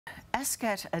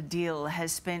Askat Adil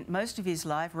has spent most of his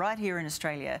life right here in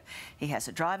Australia. He has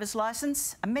a driver's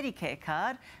licence, a Medicare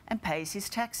card and pays his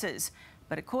taxes.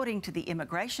 But according to the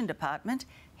Immigration Department,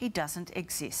 he doesn't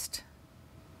exist.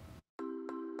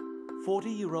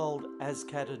 40-year-old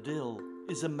Askat Adil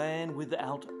is a man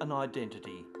without an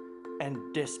identity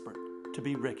and desperate to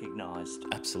be recognised.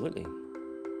 Absolutely.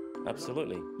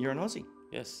 Absolutely. You're an Aussie?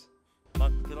 Yes.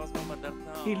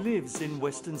 He lives in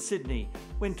Western Sydney,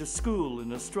 went to school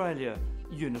in Australia,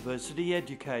 university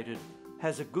educated,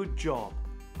 has a good job,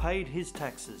 paid his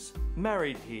taxes,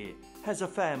 married here, has a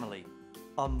family,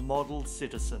 a model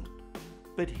citizen.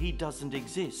 But he doesn't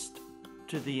exist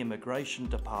to the Immigration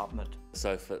Department.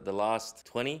 So for the last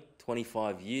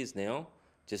 25 years now,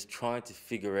 just trying to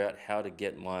figure out how to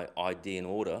get my ID in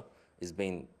order has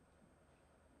been,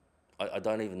 I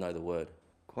don't even know the word.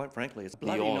 Quite frankly, it's a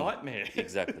bloody nightmare.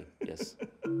 Exactly, yes.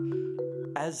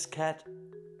 Askat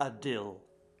Adil.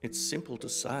 It's simple to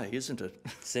say, isn't it?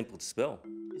 Simple to spell.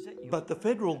 But the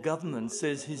federal government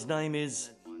says his name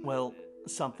is, well,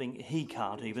 something he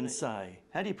can't even say.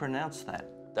 How do you pronounce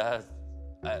that?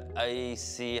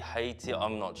 A-C-H-T,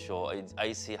 I'm not sure. It's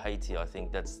A-C-H-T, I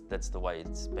think that's the way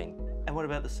it's been. And what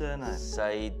about the surname?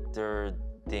 Seider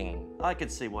Ding. I could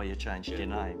see why you changed your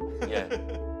name. Yeah.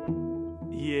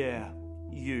 Yeah,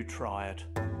 you try it.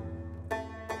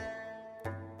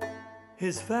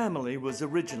 His family was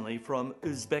originally from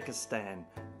Uzbekistan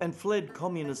and fled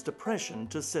communist oppression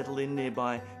to settle in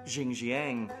nearby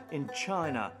Xinjiang in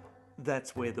China.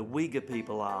 That's where the Uyghur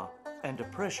people are, and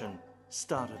oppression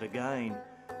started again.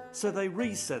 So they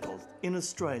resettled in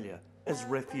Australia as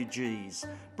refugees,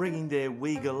 bringing their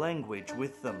Uyghur language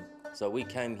with them. So we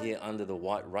came here under the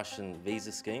White Russian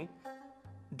visa scheme.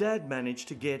 Dad managed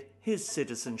to get his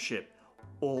citizenship.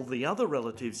 All the other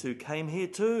relatives who came here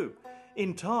too.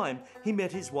 In time, he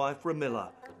met his wife Ramilla.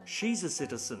 She's a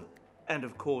citizen. And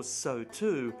of course, so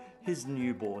too, his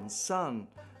newborn son.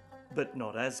 But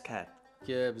not Askat.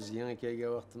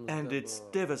 And it's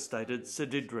devastated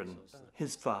Sididran,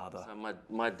 his father. So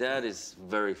my dad is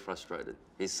very frustrated.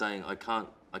 He's saying, I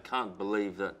can't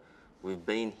believe that we've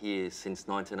been here since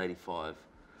 1985.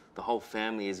 The whole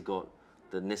family has got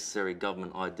the necessary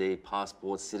government ID,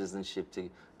 passport, citizenship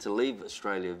to leave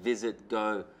Australia, visit,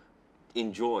 go,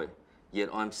 enjoy. Yet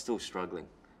I'm still struggling.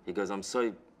 He goes, I'm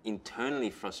so internally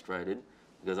frustrated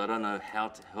because I don't know how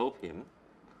to help him,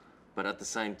 but at the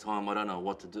same time, I don't know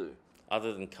what to do.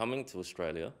 Other than coming to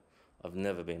Australia, I've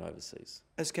never been overseas.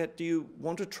 Askat, do you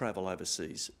want to travel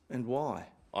overseas, and why?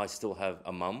 I still have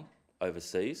a mum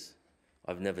overseas.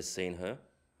 I've never seen her.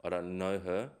 I don't know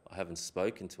her. I haven't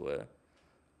spoken to her.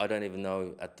 I don't even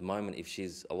know at the moment if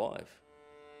she's alive.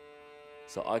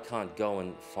 So I can't go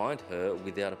and find her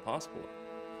without a passport.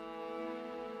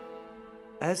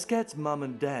 Askat's mum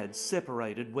and dad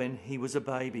separated when he was a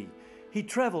baby. He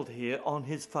travelled here on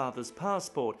his father's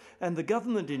passport, and the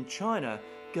government in China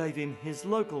gave him his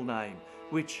local name,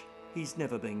 which he's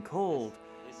never been called.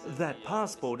 That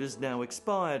passport is now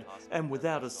expired, and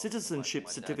without a citizenship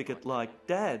certificate like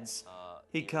Dad's,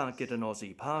 he can't get an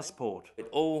Aussie passport. It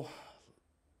all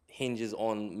hinges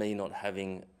on me not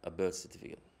having a birth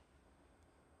certificate,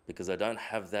 because I don't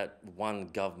have that one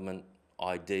government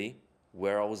ID,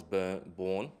 where I was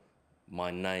born,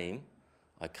 my name.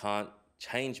 I can't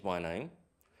change my name.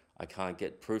 I can't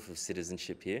get proof of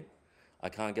citizenship here. I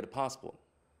can't get a passport.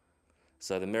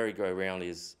 So the merry-go-round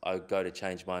is I go to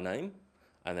change my name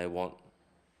and they want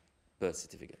birth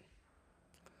certificate.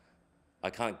 I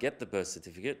can't get the birth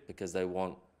certificate because they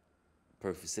want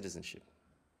proof of citizenship.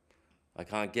 I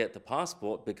can't get the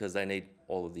passport because they need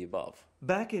all of the above.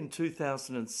 Back in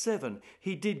 2007,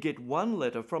 he did get one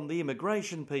letter from the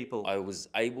immigration people. I was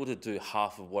able to do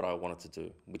half of what I wanted to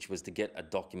do, which was to get a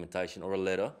documentation or a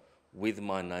letter with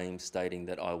my name stating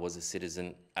that I was a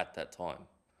citizen at that time.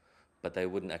 But they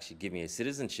wouldn't actually give me a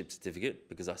citizenship certificate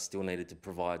because I still needed to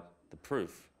provide the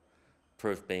proof.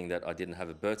 Proof being that I didn't have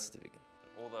a birth certificate.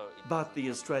 But the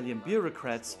Australian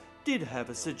bureaucrats did have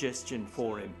a suggestion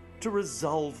for him to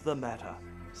resolve the matter.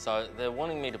 So they're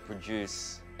wanting me to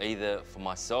produce either for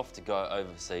myself to go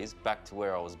overseas, back to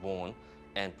where I was born,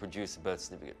 and produce a birth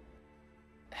certificate.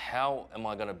 How am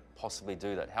I going to possibly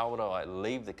do that? How would I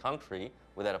leave the country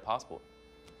without a passport?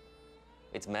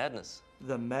 It's madness.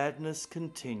 The madness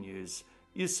continues.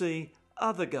 You see,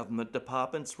 other government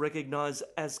departments recognise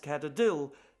Askat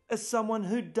Adil as someone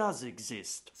who does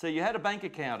exist. So you had a bank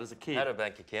account as a kid? I had a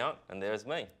bank account, and there's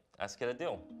me, Askat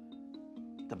Adil.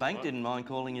 The bank didn't mind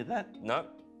calling you that? No.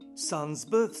 Son's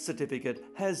birth certificate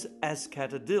has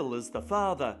Askat Adil as the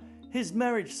father. His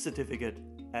marriage certificate,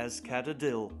 Askat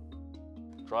Adil.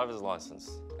 Driver's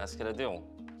license, Askat Adil.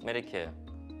 Medicare.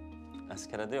 Let's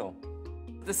get a deal.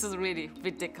 This is really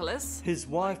ridiculous. His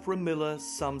wife Ramilla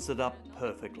sums it up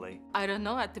perfectly. I don't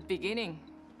know, at the beginning,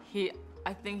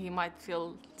 I think he might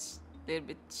feel a little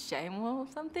bit shame or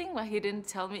something, but he didn't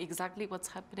tell me exactly what's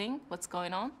happening, what's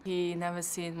going on. He never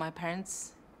seen my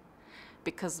parents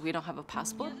because we don't have a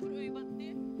passport.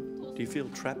 Do you feel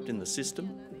trapped in the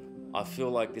system? I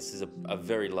feel like this is a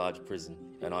very large prison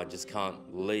and I just can't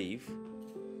leave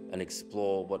and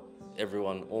explore what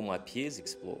all my peers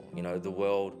explore. You know, the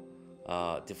world,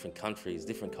 different countries,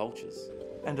 different cultures.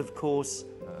 And of course,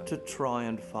 to try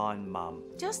and find Mum.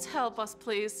 Just help us,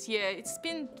 please. Yeah, it's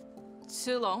been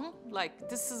too long. Like,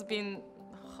 this has been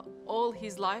all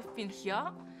his life been here.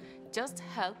 Just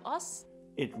help us.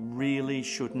 It really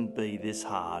shouldn't be this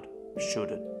hard,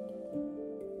 should it?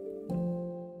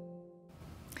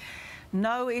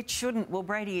 No, it shouldn't. Well,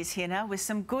 Brady is here now with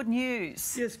some good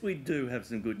news. Yes, we do have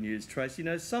some good news, Trace. You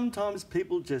know, sometimes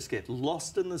people just get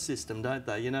lost in the system, don't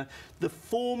they? You know, the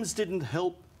forms didn't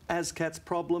help ASCAT's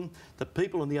problem, the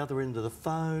people on the other end of the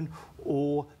phone,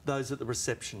 or those at the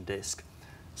reception desk.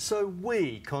 So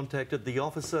we contacted the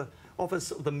Office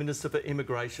of the Minister for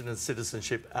Immigration and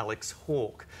Citizenship, Alex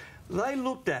Hawke. They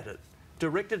looked at it,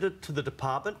 directed it to the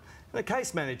department, and a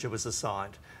case manager was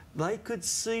assigned. They could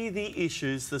see the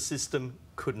issues the system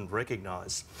couldn't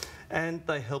recognise, and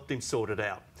they helped him sort it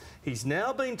out. He's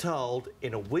now been told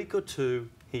in a week or two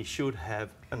he should have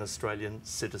an Australian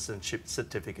citizenship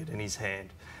certificate in his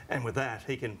hand. And with that,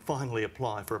 he can finally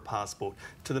apply for a passport.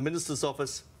 To the Minister's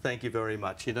office, thank you very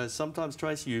much. You know, sometimes,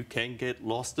 Trace, you can get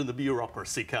lost in the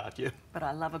bureaucracy, can't you? But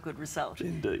I love a good result.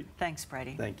 Indeed. Thanks,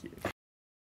 Brady. Thank you.